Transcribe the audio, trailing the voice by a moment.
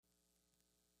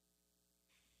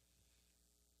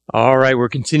All right, we're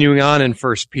continuing on in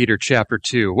 1 Peter chapter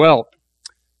 2. Well,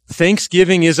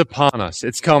 Thanksgiving is upon us.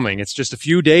 It's coming. It's just a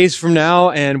few days from now,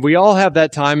 and we all have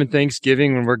that time in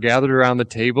Thanksgiving when we're gathered around the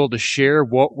table to share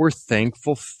what we're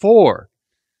thankful for.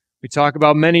 We talk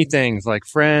about many things like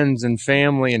friends and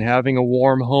family and having a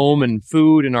warm home and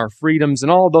food and our freedoms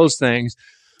and all those things.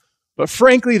 But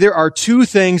frankly, there are two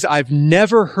things I've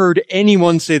never heard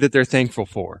anyone say that they're thankful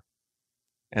for.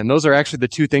 And those are actually the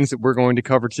two things that we're going to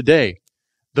cover today.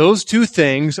 Those two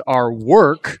things are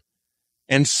work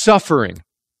and suffering.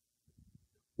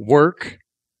 Work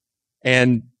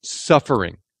and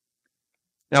suffering.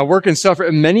 Now, work and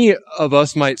suffering, many of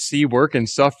us might see work and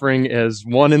suffering as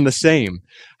one and the same.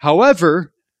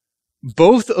 However,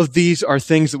 both of these are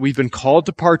things that we've been called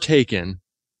to partake in.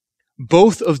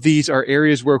 Both of these are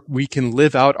areas where we can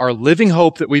live out our living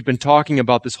hope that we've been talking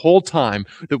about this whole time,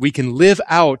 that we can live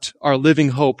out our living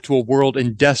hope to a world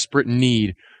in desperate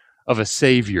need of a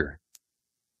Savior.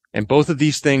 And both of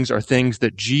these things are things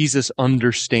that Jesus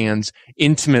understands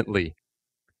intimately.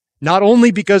 Not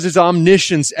only because his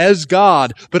omniscience as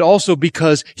God, but also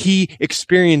because he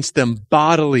experienced them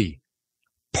bodily,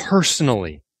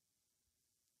 personally.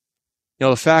 You know,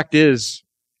 the fact is,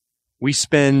 we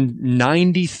spend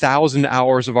 90,000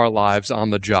 hours of our lives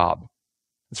on the job.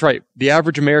 That's right. The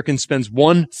average American spends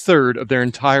 1/3 of their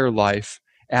entire life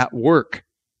at work.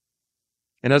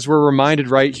 And as we're reminded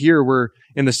right here, we're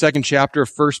in the second chapter of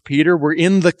 1 Peter, we're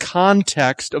in the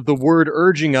context of the word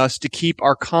urging us to keep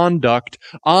our conduct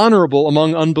honorable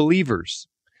among unbelievers.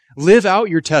 Live out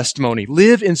your testimony.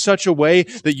 Live in such a way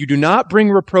that you do not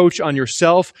bring reproach on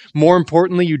yourself. More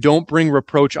importantly, you don't bring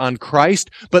reproach on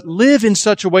Christ, but live in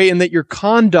such a way in that your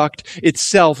conduct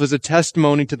itself is a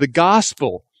testimony to the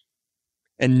gospel.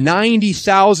 And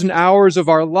 90,000 hours of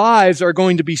our lives are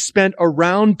going to be spent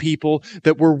around people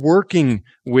that we're working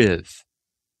with.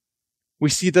 We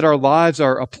see that our lives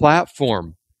are a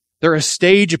platform. They're a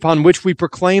stage upon which we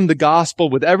proclaim the gospel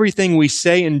with everything we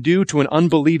say and do to an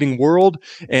unbelieving world.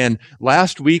 And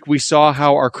last week we saw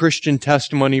how our Christian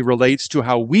testimony relates to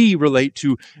how we relate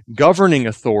to governing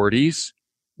authorities,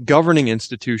 governing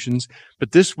institutions.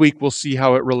 But this week we'll see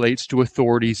how it relates to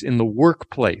authorities in the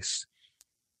workplace.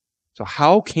 So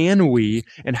how can we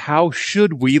and how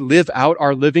should we live out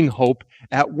our living hope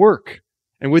at work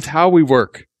and with how we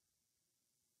work?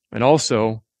 And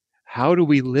also, how do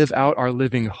we live out our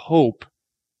living hope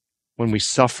when we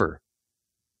suffer?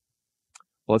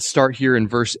 Well, let's start here in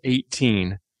verse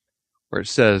 18, where it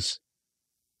says,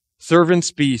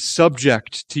 "Servants, be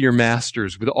subject to your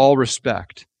masters with all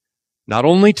respect, not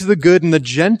only to the good and the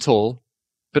gentle,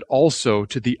 but also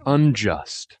to the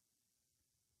unjust."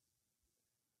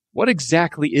 What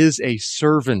exactly is a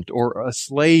servant or a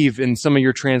slave in some of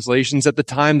your translations at the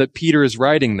time that Peter is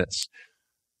writing this?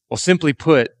 Well, simply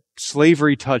put,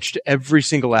 slavery touched every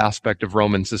single aspect of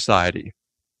Roman society.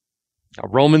 Now,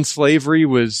 Roman slavery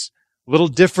was a little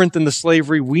different than the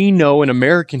slavery we know in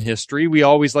American history. We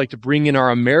always like to bring in our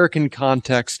American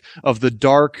context of the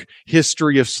dark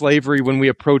history of slavery when we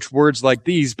approach words like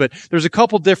these, but there's a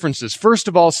couple differences. First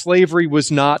of all, slavery was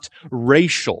not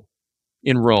racial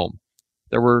in Rome.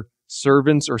 There were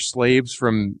servants or slaves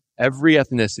from every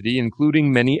ethnicity,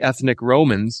 including many ethnic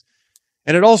Romans.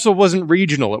 And it also wasn't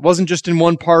regional. It wasn't just in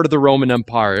one part of the Roman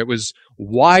Empire. It was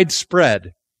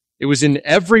widespread. It was in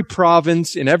every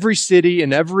province, in every city,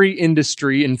 in every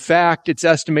industry. In fact, it's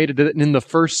estimated that in the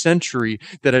first century,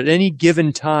 that at any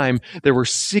given time, there were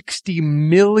 60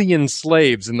 million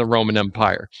slaves in the Roman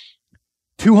Empire.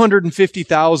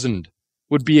 250,000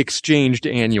 would be exchanged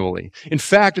annually. In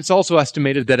fact, it's also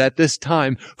estimated that at this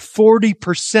time,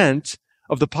 40%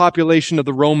 of the population of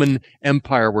the Roman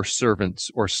Empire were servants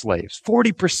or slaves.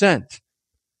 40%.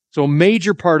 So a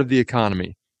major part of the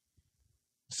economy.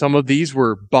 Some of these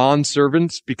were bond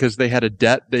servants because they had a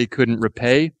debt they couldn't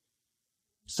repay.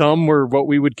 Some were what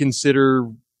we would consider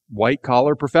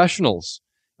white-collar professionals.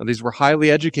 Now, these were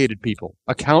highly educated people,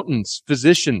 accountants,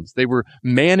 physicians. They were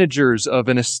managers of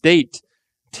an estate,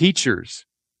 teachers.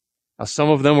 Now, some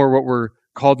of them were what were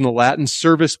called in the Latin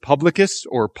servus publicus,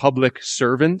 or public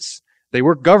servants. They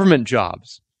were government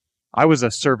jobs. I was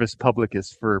a servus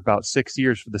publicus for about 6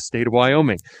 years for the state of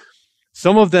Wyoming.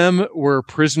 Some of them were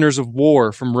prisoners of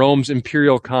war from Rome's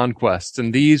imperial conquests,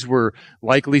 and these were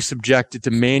likely subjected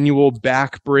to manual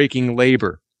back-breaking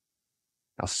labor.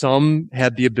 Now, some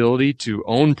had the ability to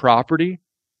own property,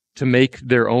 to make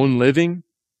their own living,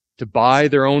 to buy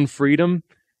their own freedom,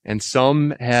 and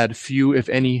some had few, if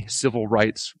any, civil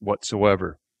rights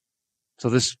whatsoever. So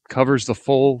this covers the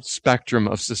full spectrum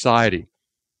of society.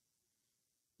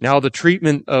 Now, the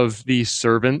treatment of these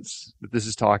servants that this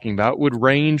is talking about would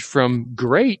range from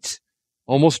great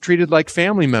almost treated like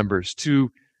family members,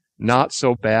 to not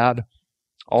so bad,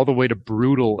 all the way to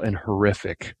brutal and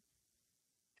horrific.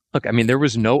 Look, I mean, there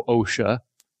was no OSHA,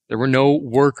 there were no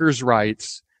workers'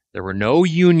 rights, there were no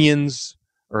unions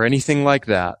or anything like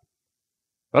that.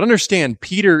 But understand,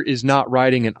 Peter is not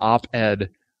writing an op-ed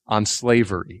on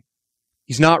slavery.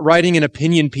 He's not writing an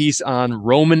opinion piece on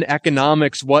Roman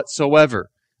economics whatsoever.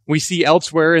 We see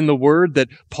elsewhere in the Word that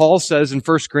Paul says in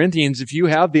 1 Corinthians, if you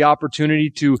have the opportunity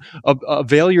to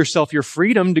avail yourself your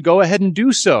freedom, to go ahead and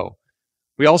do so.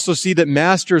 We also see that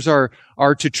masters are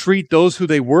to treat those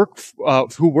who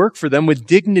work for them with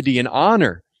dignity and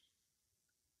honor.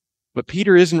 But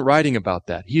Peter isn't writing about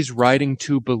that. He's writing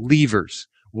to believers.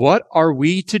 What are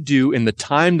we to do in the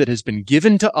time that has been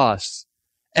given to us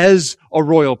as a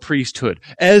royal priesthood,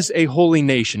 as a holy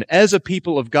nation, as a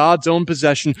people of God's own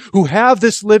possession who have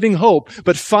this living hope,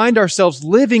 but find ourselves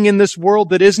living in this world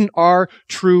that isn't our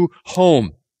true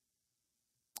home?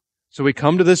 So we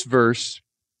come to this verse,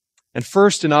 and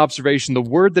first an observation, the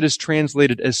word that is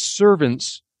translated as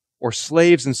servants or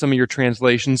slaves in some of your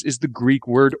translations is the Greek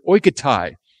word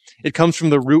oikotai. It comes from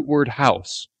the root word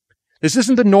house. This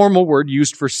isn't the normal word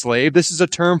used for slave. This is a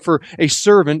term for a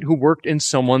servant who worked in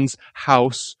someone's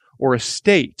house or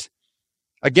estate.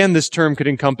 Again, this term could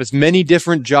encompass many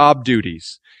different job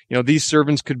duties. These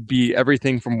servants could be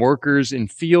everything from workers in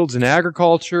fields and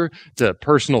agriculture to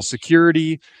personal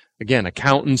security. Again,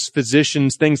 accountants,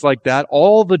 physicians, things like that.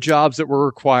 All the jobs that were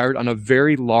required on a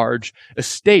very large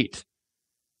estate.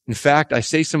 In fact, I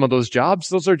say some of those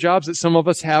are jobs that some of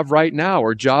us have right now,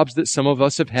 or jobs that some of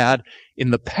us have had in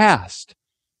the past.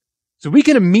 So we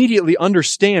can immediately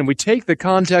understand, we take the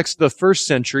context of the first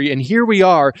century, and here we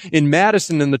are in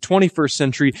Madison in the 21st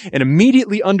century, and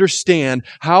immediately understand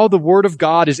how the Word of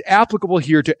God is applicable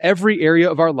here to every area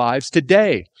of our lives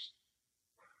today.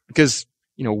 Because,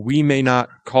 we may not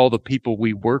call the people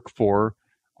we work for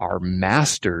our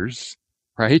masters,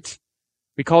 right?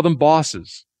 We call them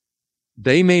bosses.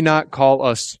 They may not call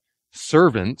us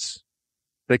servants.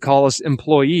 They call us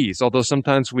employees, although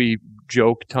sometimes we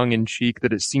joke tongue-in-cheek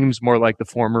that it seems more like the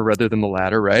former rather than the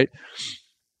latter, right?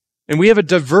 And we have a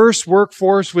diverse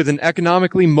workforce with an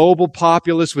economically mobile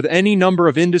populace with any number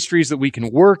of industries that we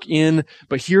can work in,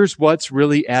 but here's what's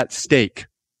really at stake.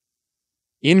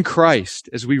 In Christ,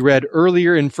 as we read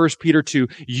earlier in 1 Peter 2,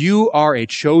 you are a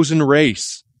chosen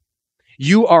race.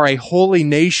 You are a holy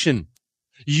nation.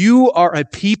 You are a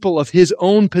people of His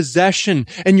own possession,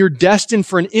 and you're destined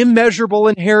for an immeasurable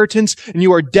inheritance, and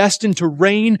you are destined to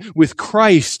reign with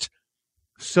Christ.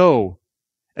 So,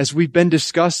 as we've been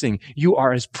discussing, you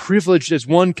are as privileged as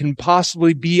one can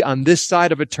possibly be on this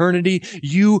side of eternity.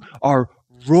 You are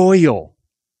royal.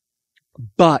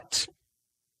 But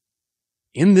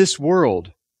in this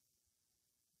world,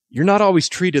 you're not always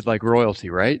treated like royalty,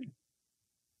 right?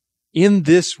 In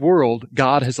this world,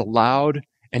 God has allowed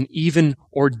and even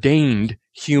ordained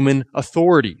human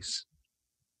authorities.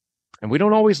 And we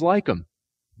don't always like them.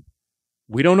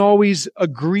 We don't always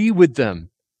agree with them.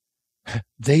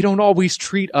 They don't always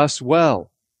treat us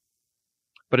well.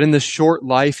 But in this short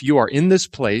life, you are in this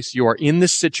place, you are in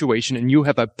this situation, and you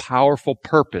have a powerful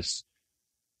purpose.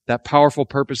 That powerful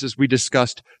purpose, as we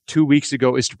discussed 2 weeks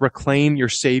ago, is to proclaim your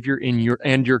Savior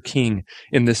and your King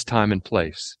in this time and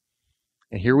place.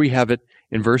 And here we have it.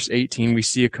 In verse 18, we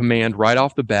see a command right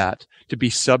off the bat to be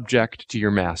subject to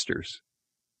your masters.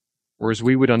 Or as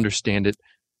we would understand it,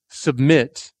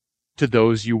 submit to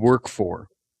those you work for.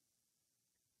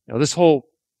 Now, this whole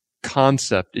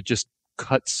concept, it just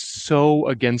cuts so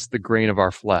against the grain of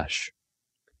our flesh.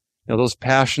 Those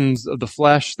passions of the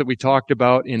flesh that we talked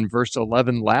about in verse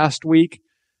 11 last week,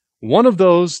 one of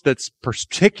those that's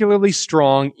particularly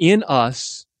strong in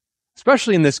us,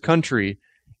 especially in this country,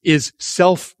 is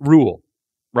self-rule.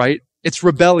 Right? It's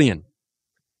rebellion.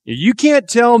 You can't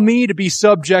tell me to be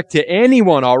subject to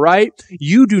anyone, all right?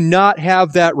 You do not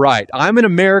have that right. I'm an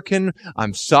American.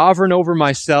 I'm sovereign over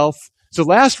myself. So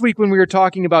last week when we were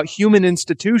talking about human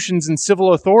institutions and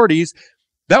civil authorities,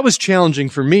 that was challenging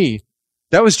for me.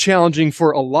 That was challenging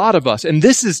for a lot of us. And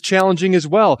this is challenging as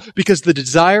well, because the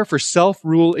desire for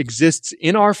self-rule exists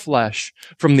in our flesh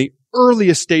from the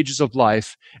earliest stages of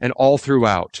life and all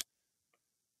throughout.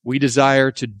 We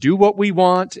desire to do what we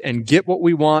want and get what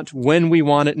we want when we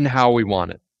want it and how we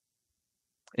want it.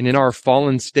 And in our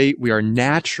fallen state, we are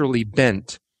naturally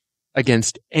bent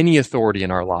against any authority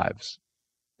in our lives.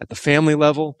 At the family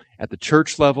level, at the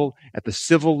church level, at the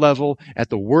civil level, at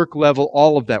the work level,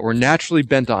 all of that, we're naturally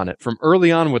bent on it. From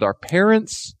early on with our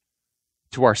parents,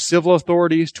 to our civil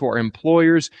authorities, to our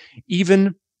employers,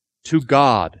 even to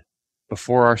God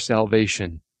before our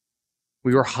salvation.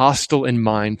 We were hostile in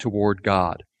mind toward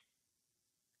God.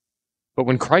 But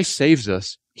when Christ saves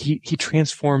us, He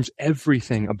transforms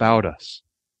everything about us.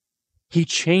 He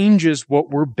changes what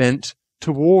we're bent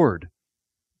toward.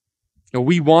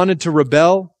 We wanted to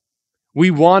rebel.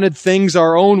 We wanted things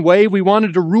our own way. We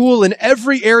wanted to rule in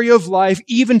every area of life,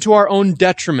 even to our own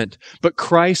detriment. But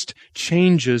Christ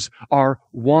changes our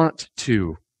want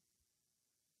to.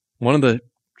 One of the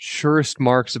surest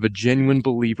marks of a genuine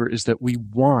believer is that we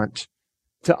want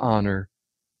to honor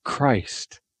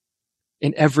Christ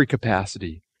in every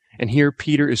capacity. And here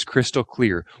Peter is crystal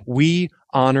clear. We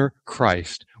honor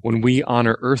Christ when we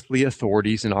honor earthly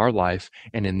authorities in our life.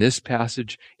 And in this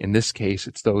passage, in this case,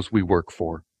 it's those we work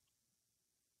for.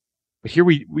 But here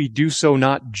we do so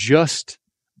not just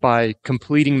by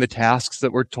completing the tasks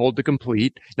that we're told to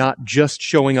complete, not just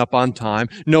showing up on time.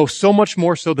 No, so much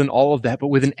more so than all of that, but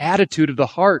with an attitude of the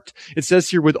heart. It says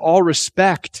here, with all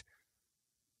respect.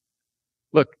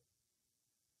 Look,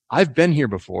 I've been here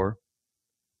before,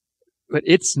 but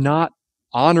it's not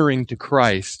honoring to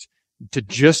Christ to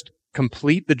just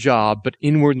complete the job, but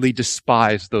inwardly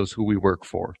despise those who we work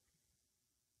for.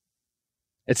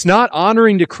 It's not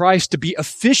honoring to Christ to be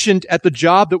efficient at the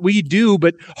job that we do,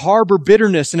 but harbor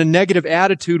bitterness and a negative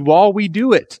attitude while we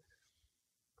do it.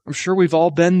 I'm sure we've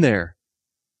all been there.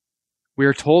 We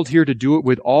are told here to do it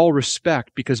with all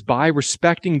respect, because by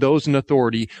respecting those in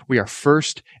authority, we are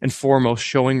first and foremost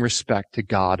showing respect to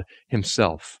God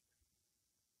Himself.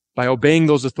 By obeying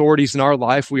those authorities in our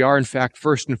life, we are in fact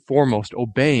first and foremost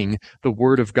obeying the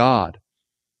Word of God.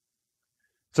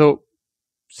 So,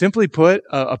 simply put,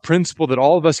 a principle that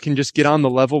all of us can just get on the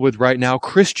level with right now,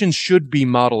 Christians should be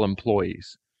model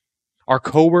employees. Our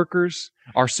coworkers,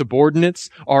 our subordinates,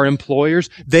 our employers,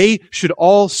 they should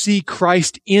all see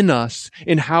Christ in us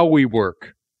in how we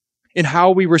work, in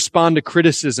how we respond to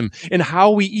criticism, in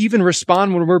how we even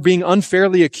respond when we're being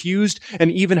unfairly accused,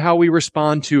 and even how we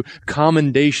respond to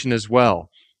commendation as well.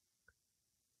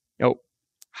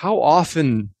 How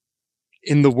often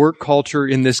in the work culture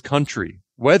in this country,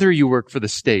 whether you work for the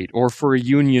state or for a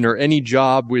union or any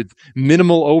job with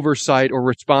minimal oversight or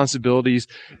responsibilities,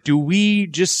 do we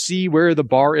just see where the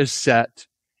bar is set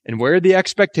and where the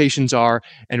expectations are,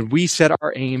 and we set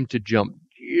our aim to jump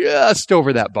just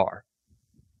over that bar?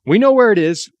 We know where it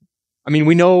is.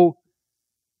 We know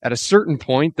at a certain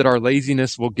point that our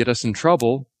laziness will get us in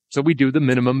trouble, so we do the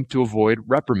minimum to avoid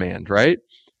reprimand, right?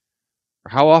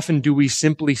 How often do we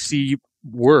simply see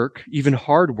work, even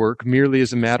hard work, merely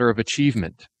as a matter of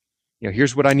achievement?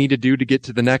 Here's what I need to do to get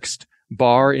to the next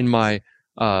bar in my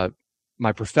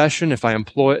profession. If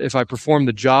I perform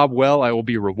the job well, I will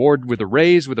be rewarded with a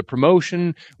raise, with a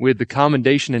promotion, with the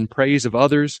commendation and praise of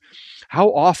others.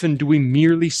 How often do we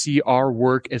merely see our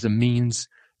work as a means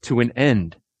to an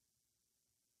end?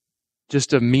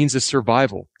 Just a means of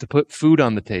survival, to put food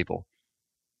on the table.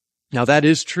 Now that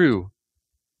is true.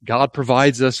 God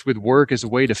provides us with work as a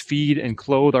way to feed and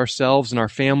clothe ourselves and our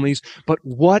families. But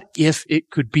what if it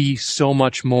could be so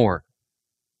much more?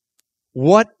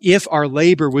 What if our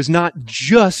labor was not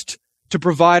just to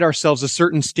provide ourselves a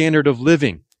certain standard of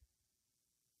living?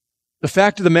 The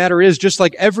fact of the matter is, just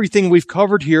like everything we've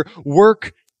covered here,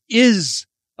 work is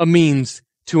a means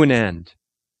to an end.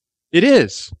 It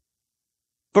is.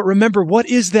 But remember, what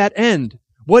is that end?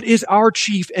 What is our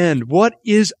chief end? What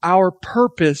is our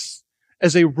purpose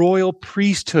as a royal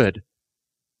priesthood?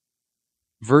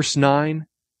 Verse 9,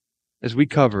 as we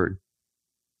covered,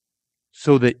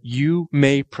 so that you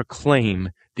may proclaim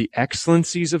the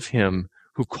excellencies of Him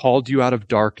who called you out of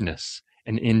darkness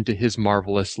and into His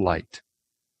marvelous light.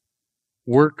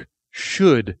 Work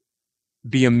should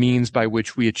be a means by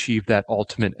which we achieve that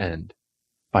ultimate end,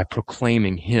 by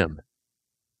proclaiming Him.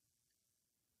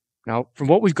 Now, from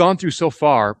what we've gone through so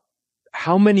far,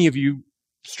 how many of you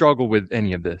struggle with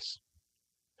any of this?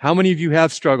 How many of you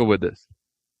have struggled with this?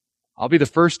 I'll be the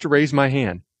first to raise my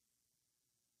hand.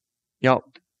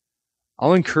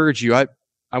 I'll encourage you. I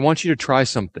want you to try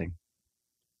something.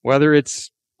 Whether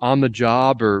it's on the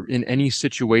job or in any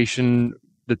situation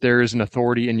that there is an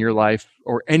authority in your life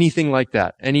or anything like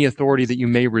that, any authority that you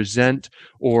may resent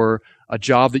or a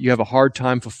job that you have a hard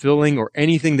time fulfilling or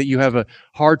anything that you have a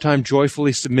hard time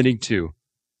joyfully submitting to,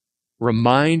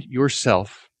 remind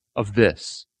yourself of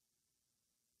this.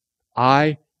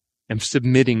 I am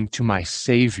submitting to my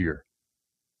Savior.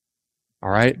 All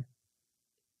right?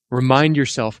 Remind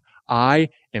yourself, I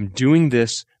am doing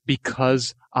this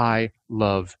because I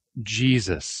love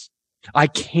Jesus. I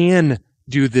can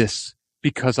do this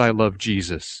because I love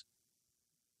Jesus.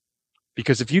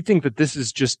 Because if you think that this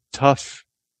is just tough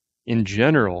in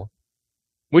general,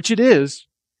 which it is,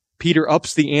 Peter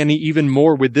ups the ante even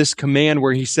more with this command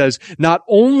where he says, not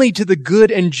only to the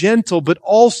good and gentle, but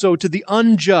also to the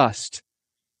unjust.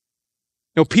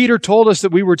 Peter told us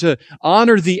that we were to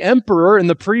honor the emperor in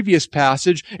the previous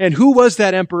passage. And who was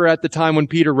that emperor at the time when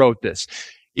Peter wrote this?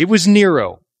 It was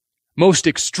Nero. Most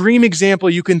extreme example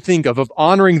you can think of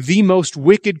honoring the most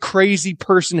wicked, crazy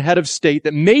person, head of state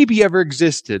that maybe ever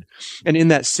existed. And in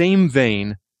that same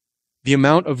vein, the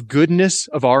amount of goodness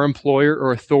of our employer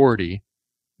or authority,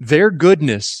 their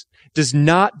goodness does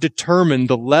not determine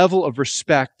the level of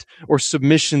respect or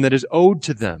submission that is owed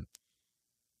to them.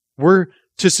 We're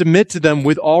to submit to them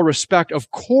with all respect,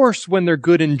 of course, when they're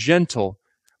good and gentle,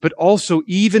 but also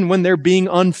even when they're being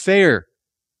unfair.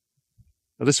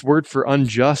 Now, this word for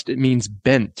unjust, it means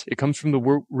bent. It comes from the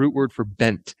root word for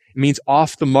bent. It means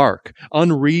off the mark,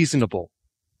 unreasonable,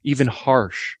 even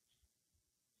harsh.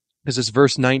 As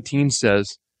verse 19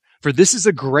 says, "For this is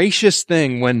a gracious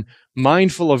thing when,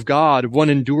 mindful of God, one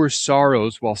endures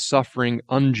sorrows while suffering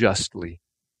unjustly."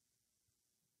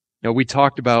 Now, we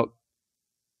talked about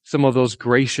some of those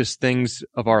gracious things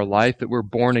of our life, that we're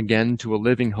born again to a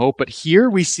living hope. But here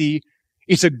we see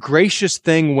it's a gracious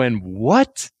thing when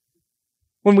what?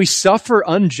 When we suffer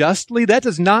unjustly? That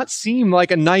does not seem like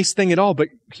a nice thing at all. But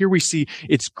here we see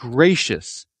it's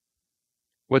gracious.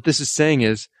 What this is saying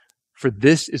is, for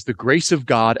this is the grace of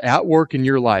God at work in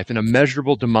your life in a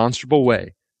measurable, demonstrable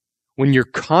way. When you're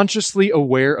consciously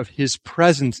aware of His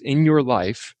presence in your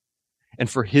life,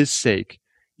 and for His sake,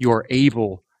 you are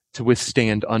able to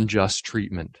withstand unjust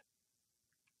treatment.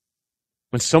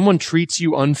 When someone treats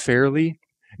you unfairly,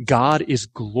 God is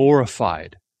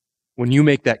glorified when you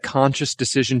make that conscious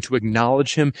decision to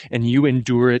acknowledge Him and you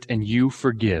endure it and you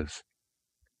forgive.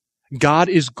 God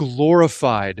is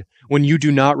glorified when you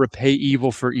do not repay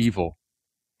evil for evil.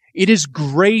 It is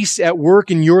grace at work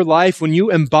in your life when you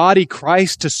embody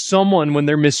Christ to someone when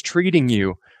they're mistreating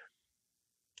you.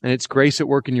 And it's grace at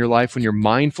work in your life when you're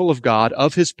mindful of God,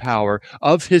 of His power,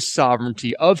 of His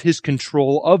sovereignty, of His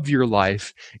control of your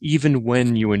life, even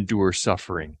when you endure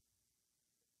suffering.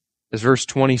 As verse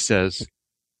 20 says,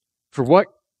 "For what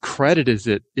credit is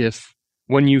it if,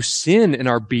 when you sin and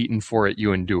are beaten for it,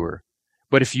 you endure?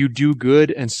 But if you do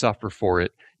good and suffer for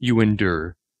it, you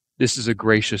endure. This is a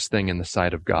gracious thing in the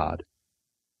sight of God."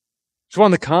 So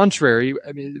on the contrary,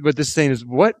 what this is saying is,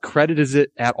 what credit is it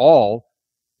at all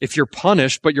if you're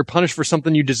punished, but you're punished for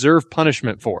something you deserve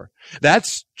punishment for?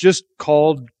 That's just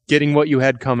called getting what you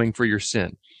had coming for your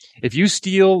sin. If you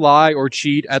steal, lie, or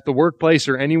cheat at the workplace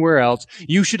or anywhere else,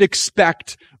 you should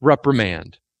expect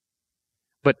reprimand.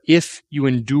 But if you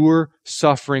endure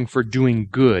suffering for doing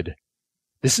good,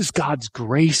 this is God's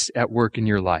grace at work in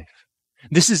your life.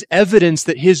 This is evidence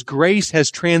that His grace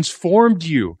has transformed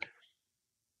you.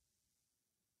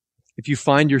 If you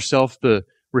find yourself the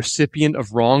recipient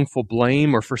of wrongful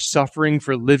blame, or for suffering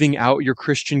for living out your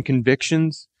Christian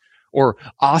convictions, or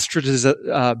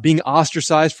being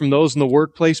ostracized from those in the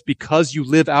workplace because you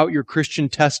live out your Christian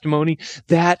testimony,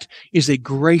 that is a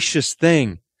gracious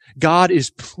thing. God is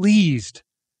pleased.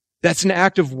 That's an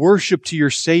act of worship to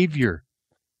your Savior.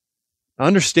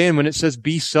 Understand, when it says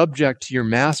be subject to your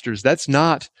masters, that's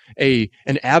not an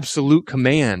absolute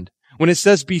command. When it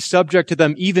says be subject to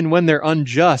them even when they're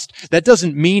unjust, that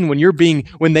doesn't mean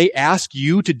when they ask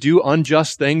you to do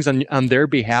unjust things on their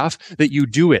behalf, that you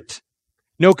do it.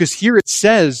 No, because here it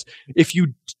says, if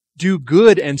you do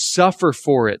good and suffer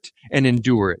for it and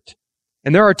endure it.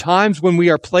 And there are times when we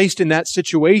are placed in that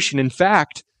situation. In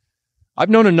fact, I've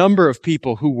known a number of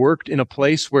people who worked in a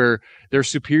place where their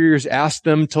superiors asked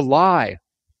them to lie,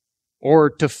 or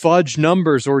to fudge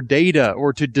numbers or data,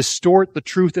 or to distort the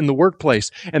truth in the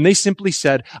workplace. And they simply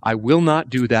said, "I will not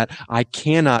do that. I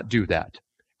cannot do that.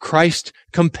 Christ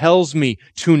compels me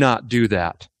to not do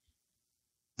that."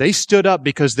 They stood up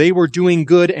because they were doing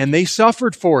good and they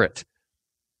suffered for it.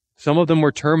 Some of them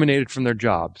were terminated from their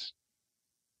jobs,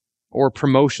 or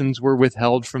promotions were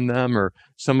withheld from them, or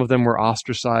some of them were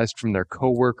ostracized from their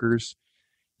coworkers.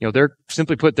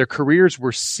 Simply put, their careers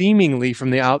were seemingly from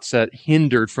the outset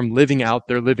hindered from living out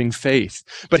their living faith.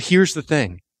 But here's the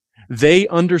thing. They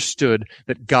understood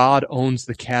that God owns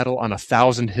the cattle on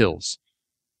 1,000 hills.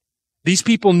 These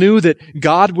people knew that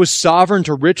God was sovereign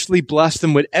to richly bless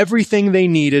them with everything they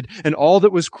needed, and all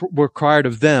that was required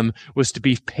of them was to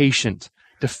be patient,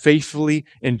 to faithfully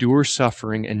endure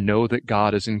suffering and know that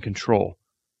God is in control.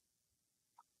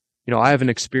 I haven't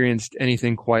experienced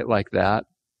anything quite like that,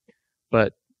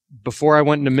 but before I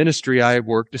went into ministry, I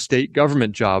worked a state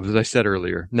government job, as I said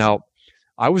earlier. Now,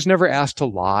 I was never asked to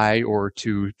lie or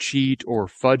to cheat or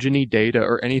fudge any data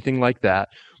or anything like that.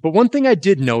 But one thing I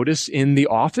did notice in the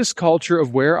office culture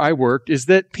of where I worked is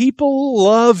that people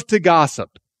love to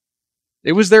gossip.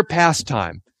 It was their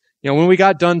pastime. When we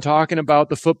got done talking about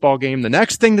the football game, the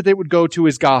next thing that they would go to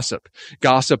is gossip.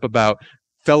 Gossip about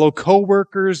fellow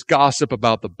coworkers, gossip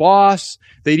about the boss.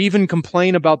 They'd even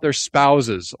complain about their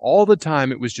spouses. All the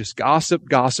time, it was just gossip,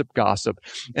 gossip, gossip.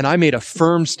 And I made a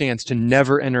firm stance to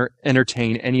never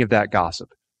entertain any of that gossip.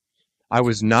 I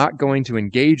was not going to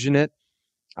engage in it.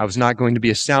 I was not going to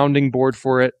be a sounding board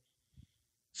for it.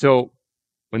 So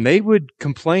when they would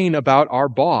complain about our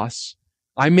boss,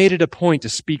 I made it a point to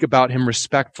speak about him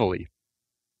respectfully.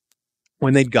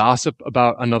 When they'd gossip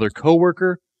about another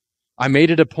coworker, I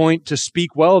made it a point to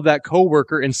speak well of that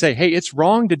coworker and say, hey, it's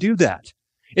wrong to do that.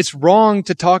 It's wrong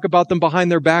to talk about them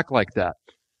behind their back like that.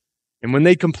 And when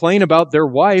they complain about their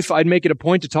wife, I'd make it a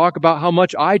point to talk about how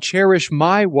much I cherish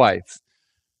my wife.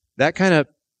 That kind of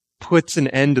puts an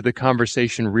end to the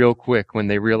conversation real quick when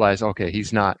they realize, okay,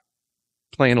 he's not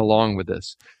playing along with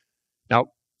this. Now,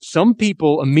 some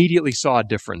people immediately saw a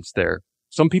difference there.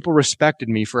 Some people respected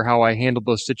me for how I handled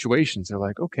those situations. They're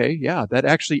like, okay, yeah, that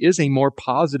actually is a more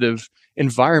positive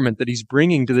environment that he's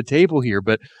bringing to the table here.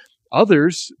 But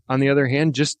others, on the other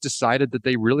hand, just decided that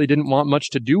they really didn't want much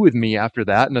to do with me after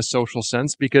that in a social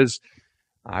sense because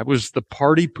I was the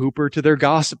party pooper to their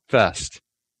gossip fest.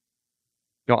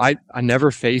 You know, I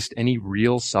never faced any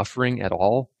real suffering at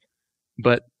all.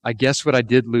 But I guess what I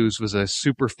did lose was a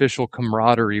superficial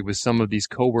camaraderie with some of these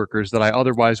coworkers that I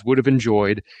otherwise would have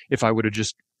enjoyed if I would have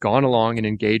just gone along and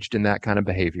engaged in that kind of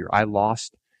behavior. I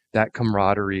lost that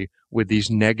camaraderie with these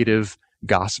negative,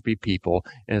 gossipy people,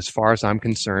 and as far as I'm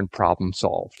concerned, problem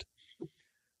solved.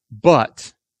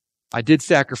 But I did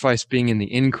sacrifice being in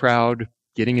the in crowd,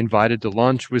 getting invited to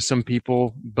lunch with some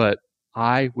people, but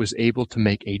I was able to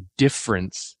make a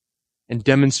difference and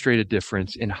demonstrate a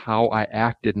difference in how I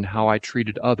acted and how I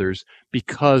treated others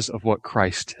because of what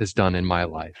Christ has done in my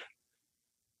life.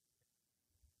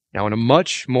 Now, in a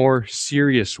much more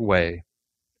serious way,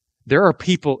 there are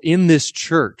people in this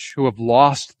church who have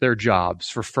lost their jobs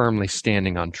for firmly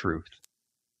standing on truth.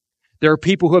 There are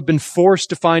people who have been forced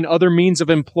to find other means of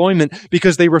employment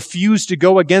because they refuse to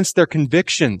go against their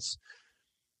convictions.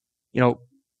 You know,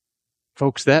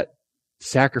 folks, that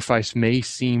sacrifice may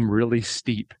seem really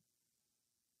steep.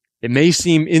 It may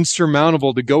seem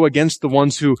insurmountable to go against the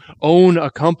ones who own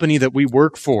a company that we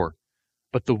work for,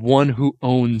 but the one who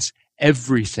owns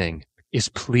everything is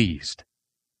pleased.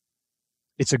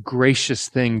 It's a gracious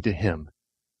thing to him.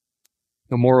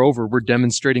 And moreover, we're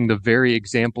demonstrating the very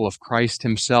example of Christ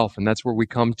himself, and that's where we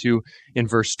come to in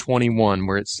verse 21,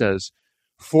 where it says,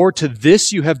 "For to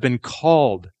this you have been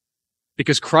called,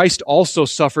 because Christ also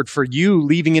suffered for you,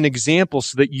 leaving an example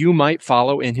so that you might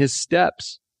follow in his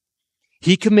steps.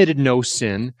 He committed no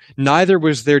sin, neither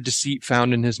was there deceit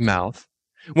found in his mouth.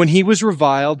 When he was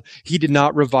reviled, he did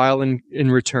not revile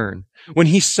in return. When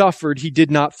he suffered, he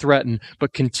did not threaten,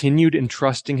 but continued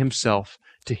entrusting himself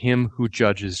to him who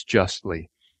judges justly."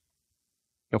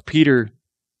 Now, Peter,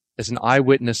 as an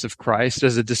eyewitness of Christ,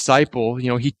 as a disciple,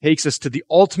 he takes us to the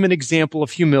ultimate example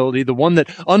of humility, the one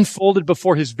that unfolded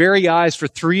before his very eyes for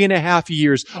 3.5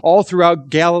 years, all throughout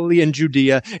Galilee and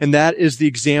Judea, and that is the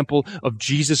example of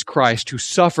Jesus Christ, who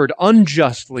suffered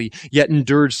unjustly, yet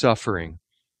endured suffering.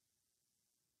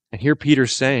 And here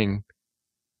Peter's saying,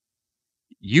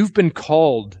 you've been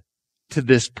called to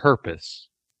this purpose,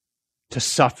 to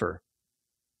suffer.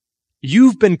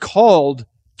 You've been called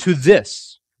to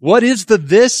this. What is the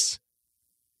this?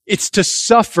 It's to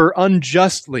suffer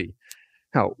unjustly.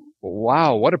 Now,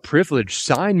 wow, what a privilege.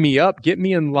 Sign me up. Get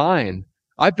me in line.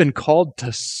 I've been called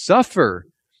to suffer.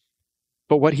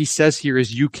 But what he says here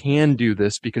is you can do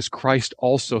this because Christ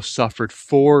also suffered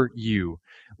for you,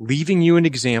 leaving you an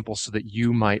example so that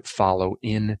you might follow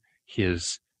in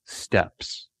his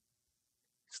steps.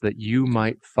 So that you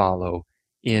might follow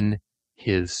in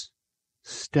his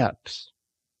steps.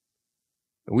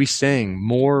 We sang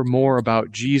more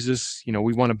about Jesus. We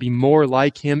want to be more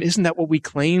like him. Isn't that what we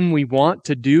claim we want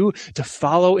to do? To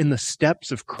follow in the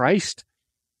steps of Christ?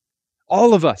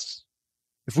 All of us.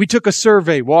 If we took a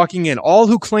survey walking in, all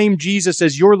who claim Jesus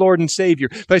as your Lord and Savior,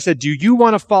 if I said, do you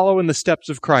want to follow in the steps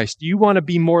of Christ? Do you want to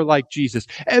be more like Jesus?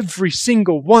 Every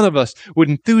single one of us would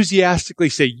enthusiastically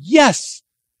say, yes,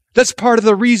 that's part of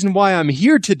the reason why I'm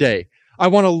here today. I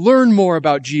want to learn more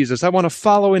about Jesus. I want to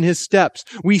follow in his steps.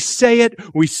 We say it.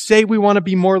 We say we want to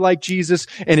be more like Jesus.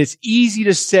 And it's easy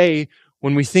to say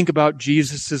when we think about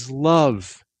Jesus'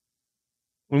 love,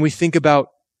 when we think about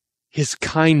his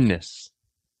kindness,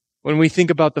 when we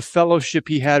think about the fellowship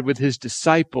he had with his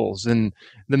disciples and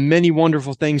the many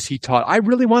wonderful things he taught. I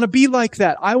really want to be like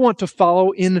that. I want to follow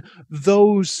in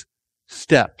those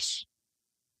steps.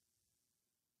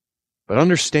 But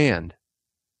understand,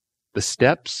 the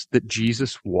steps that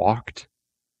Jesus walked,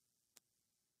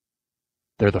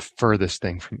 they're the furthest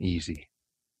thing from easy.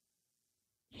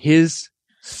 His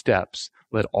steps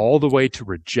led all the way to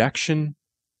rejection,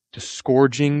 to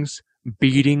scourgings,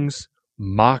 beatings,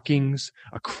 mockings,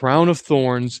 a crown of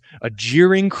thorns, a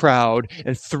jeering crowd,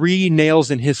 and 3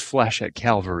 nails in his flesh at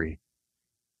Calvary.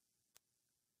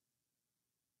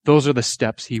 Those are the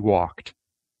steps he walked.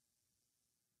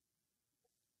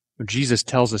 Jesus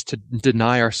tells us to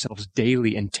deny ourselves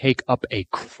daily and take up a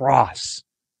cross.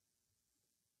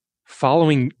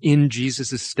 Following in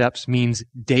Jesus' steps means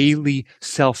daily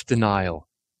self-denial.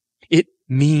 It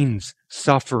means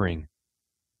suffering.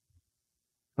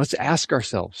 Let's ask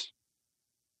ourselves,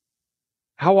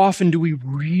 how often do we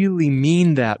really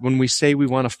mean that when we say we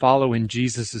want to follow in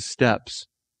Jesus' steps?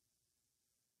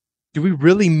 Do we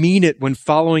really mean it when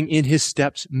following in his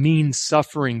steps means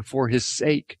suffering for his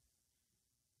sake?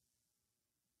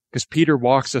 Because Peter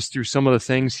walks us through some of the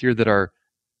things here that are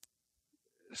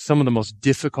some of the most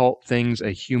difficult things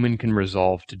a human can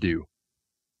resolve to do.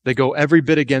 They go every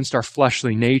bit against our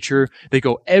fleshly nature. They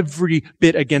go every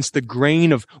bit against the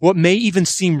grain of what may even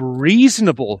seem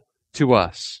reasonable to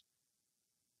us.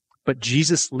 But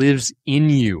Jesus lives in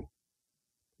you.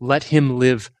 Let him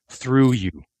live through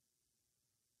you.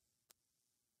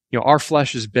 Our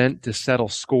flesh is bent to settle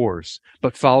scores,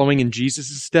 but following in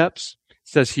Jesus' steps, it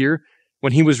says here,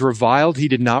 when he was reviled, he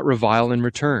did not revile in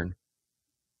return.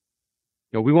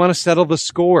 We want to settle the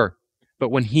score, but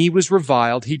when he was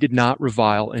reviled, he did not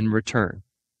revile in return.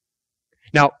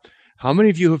 Now, how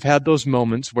many of you have had those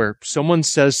moments where someone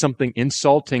says something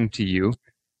insulting to you,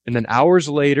 and then hours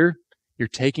later, you're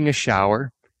taking a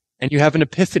shower, and you have an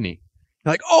epiphany?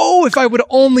 You're like, oh, if I would have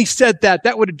only said that,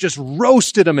 that would have just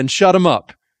roasted him and shut him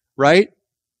up, right?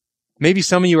 Maybe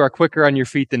some of you are quicker on your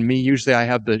feet than me. Usually I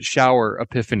have the shower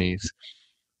epiphanies.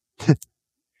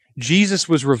 Jesus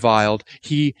was reviled.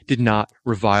 He did not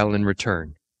revile in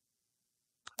return.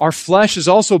 Our flesh is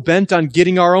also bent on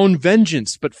getting our own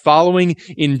vengeance, but following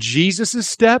in Jesus'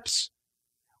 steps,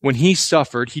 when he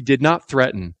suffered, he did not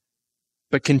threaten,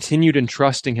 but continued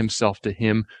entrusting himself to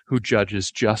him who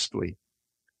judges justly.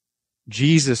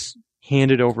 Jesus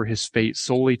handed over his fate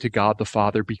solely to God the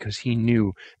Father because he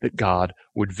knew that God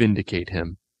would vindicate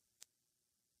him.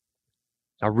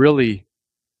 Now, really,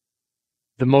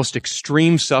 the most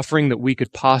extreme suffering that we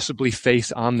could possibly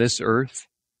face on this earth,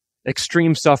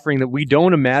 extreme suffering that we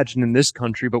don't imagine in this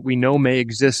country, but we know may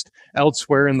exist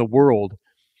elsewhere in the world,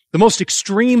 the most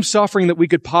extreme suffering that we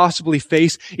could possibly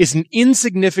face is an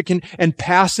insignificant and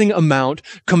passing amount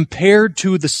compared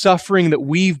to the suffering that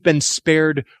we've been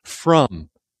spared from.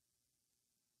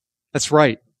 That's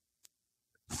right.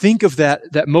 Think of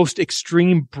that most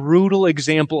extreme, brutal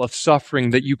example of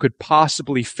suffering that you could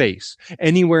possibly face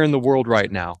anywhere in the world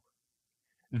right now.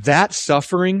 That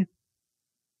suffering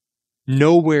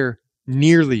nowhere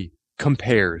nearly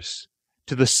compares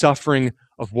to the suffering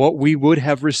of what we would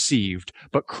have received,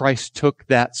 but Christ took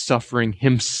that suffering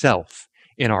himself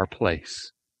in our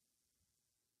place.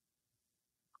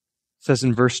 It says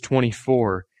in verse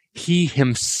 24, he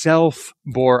himself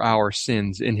bore our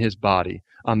sins in his body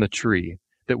on the tree,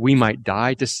 that we might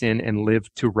die to sin and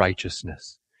live to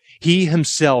righteousness. He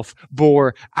himself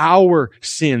bore our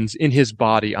sins in his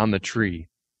body on the tree,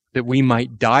 that we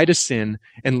might die to sin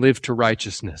and live to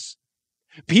righteousness.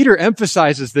 Peter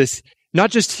emphasizes this, not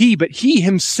just he, but he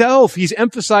himself. He's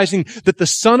emphasizing that the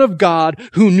Son of God,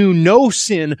 who knew no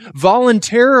sin,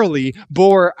 voluntarily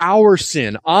bore our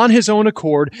sin on his own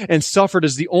accord and suffered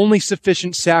as the only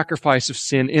sufficient sacrifice of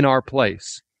sin in our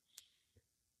place.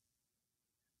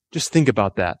 Just think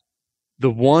about that. The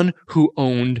one who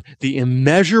owned the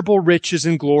immeasurable riches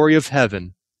and glory of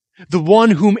heaven, the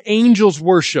one whom angels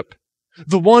worship,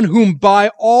 the one whom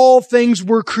by all things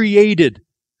were created,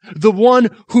 the one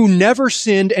who never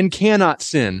sinned and cannot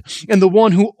sin, and the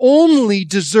one who only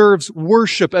deserves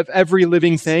worship of every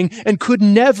living thing and could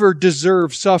never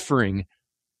deserve suffering.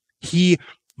 He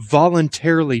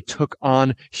voluntarily took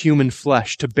on human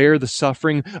flesh to bear the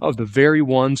suffering of the very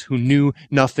ones who knew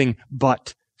nothing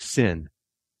but sin.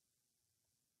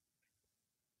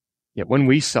 Yet when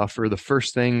we suffer, the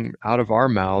first thing out of our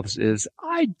mouths is,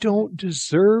 I don't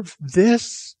deserve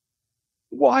this.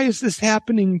 Why is this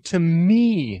happening to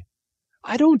me?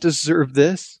 I don't deserve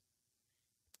this.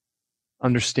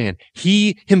 Understand,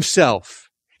 he himself,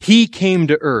 he came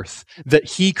to earth that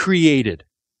he created.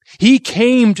 He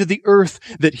came to the earth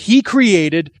that he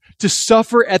created to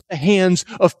suffer at the hands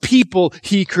of people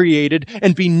he created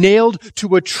and be nailed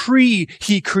to a tree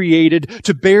he created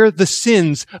to bear the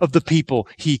sins of the people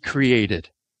he created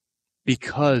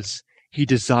because he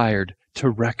desired to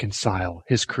reconcile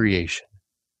his creation.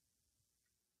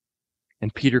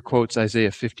 And Peter quotes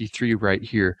Isaiah 53 right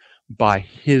here, by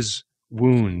his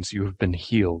wounds you have been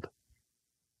healed.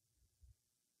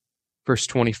 Verse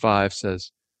 25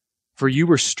 says, "For you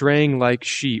were straying like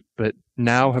sheep, but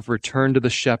now have returned to the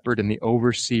shepherd and the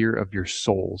overseer of your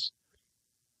souls."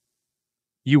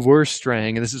 You were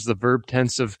straying, and this is the verb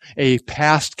tense of a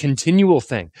past continual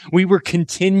thing. We were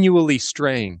continually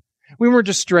straying. We weren't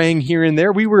just straying here and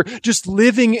there. We were just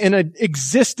living in an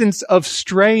existence of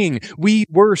straying. We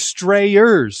were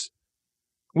strayers.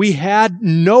 We had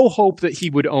no hope that he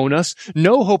would own us,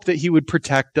 no hope that he would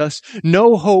protect us,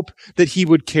 no hope that he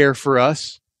would care for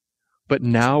us. But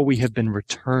now we have been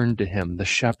returned to him, the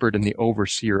shepherd and the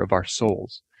overseer of our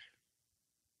souls.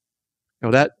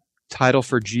 Now that title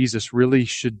for Jesus really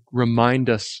should remind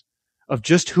us of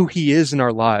just who he is in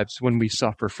our lives when we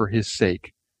suffer for his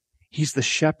sake. He's the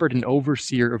shepherd and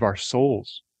overseer of our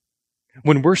souls.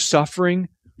 When we're suffering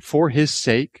for his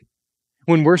sake,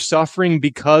 when we're suffering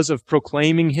because of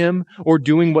proclaiming him or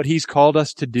doing what he's called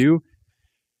us to do,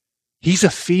 he's a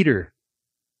feeder.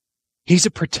 He's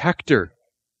a protector.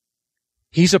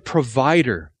 He's a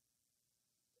provider.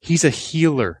 He's a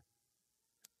healer.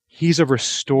 He's a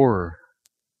restorer.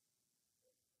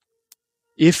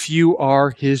 If you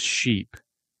are his sheep,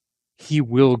 he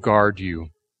will guard you.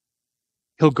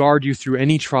 He'll guard you through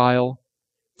any trial,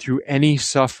 through any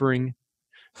suffering,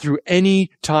 through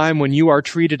any time when you are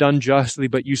treated unjustly,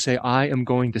 but you say, I am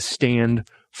going to stand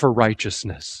for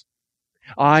righteousness.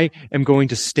 I am going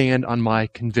to stand on my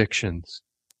convictions.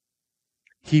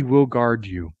 He will guard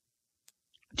you.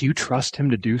 Do you trust him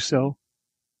to do so?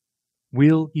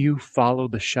 Will you follow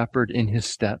the shepherd in his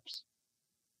steps?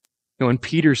 In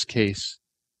Peter's case,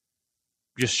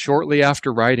 just shortly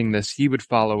after writing this, he would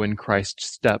follow in Christ's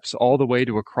steps all the way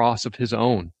to a cross of his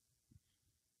own.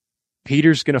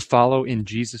 Peter's going to follow in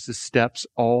Jesus' steps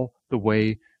all the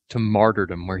way to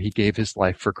martyrdom, where he gave his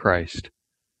life for Christ.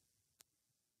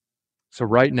 So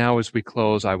right now, as we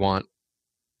close,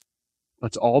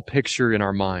 let's all picture in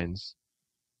our minds,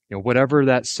 whatever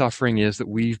that suffering is that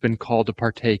we've been called to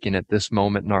partake in at this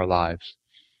moment in our lives.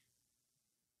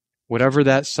 Whatever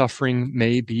that suffering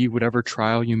may be, whatever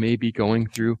trial you may be going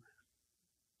through,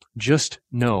 just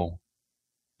know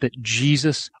that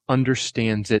Jesus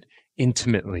understands it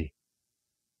intimately.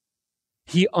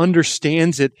 He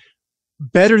understands it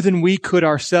better than we could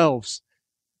ourselves.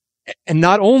 And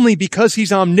not only because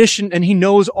he's omniscient and he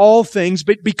knows all things,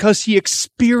 but because he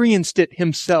experienced it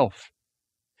himself.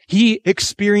 He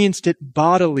experienced it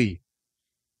bodily.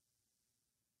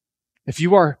 If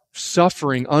you are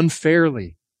suffering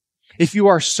unfairly, if you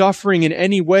are suffering in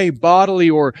any way, bodily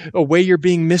or a way you're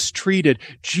being mistreated,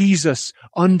 Jesus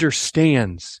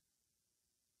understands.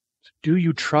 Do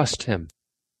you trust him?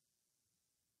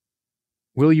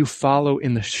 Will you follow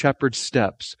in the shepherd's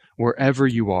steps wherever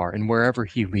you are and wherever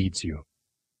he leads you?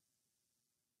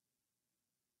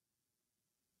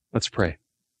 Let's pray.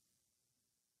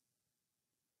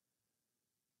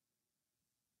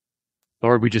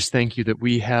 Lord, we just thank you that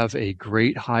we have a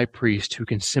great high priest who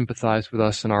can sympathize with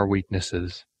us in our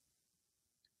weaknesses.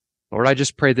 Lord, I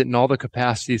just pray that in all the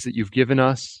capacities that you've given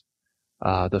us,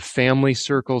 the family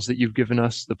circles that you've given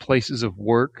us, the places of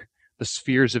work, the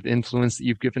spheres of influence that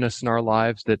you've given us in our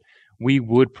lives, that we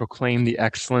would proclaim the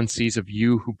excellencies of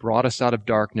you who brought us out of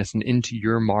darkness and into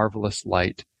your marvelous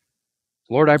light.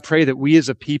 Lord, I pray that we as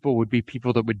a people would be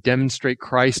people that would demonstrate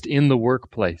Christ in the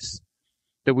workplace,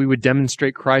 that we would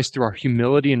demonstrate Christ through our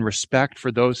humility and respect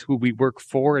for those who we work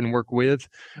for and work with,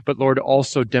 but Lord,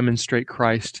 also demonstrate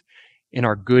Christ in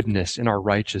our goodness, in our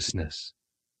righteousness.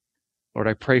 Lord,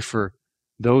 I pray for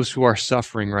those who are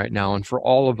suffering right now and for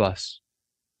all of us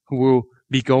who will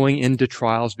be going into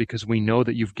trials because we know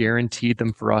that you've guaranteed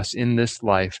them for us in this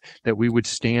life, that we would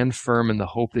stand firm in the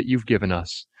hope that you've given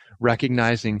us,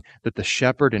 recognizing that the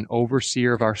shepherd and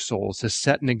overseer of our souls has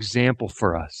set an example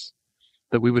for us,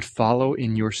 that we would follow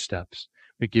in your steps.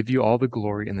 We give you all the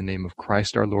glory in the name of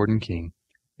Christ our Lord and King.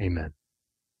 Amen.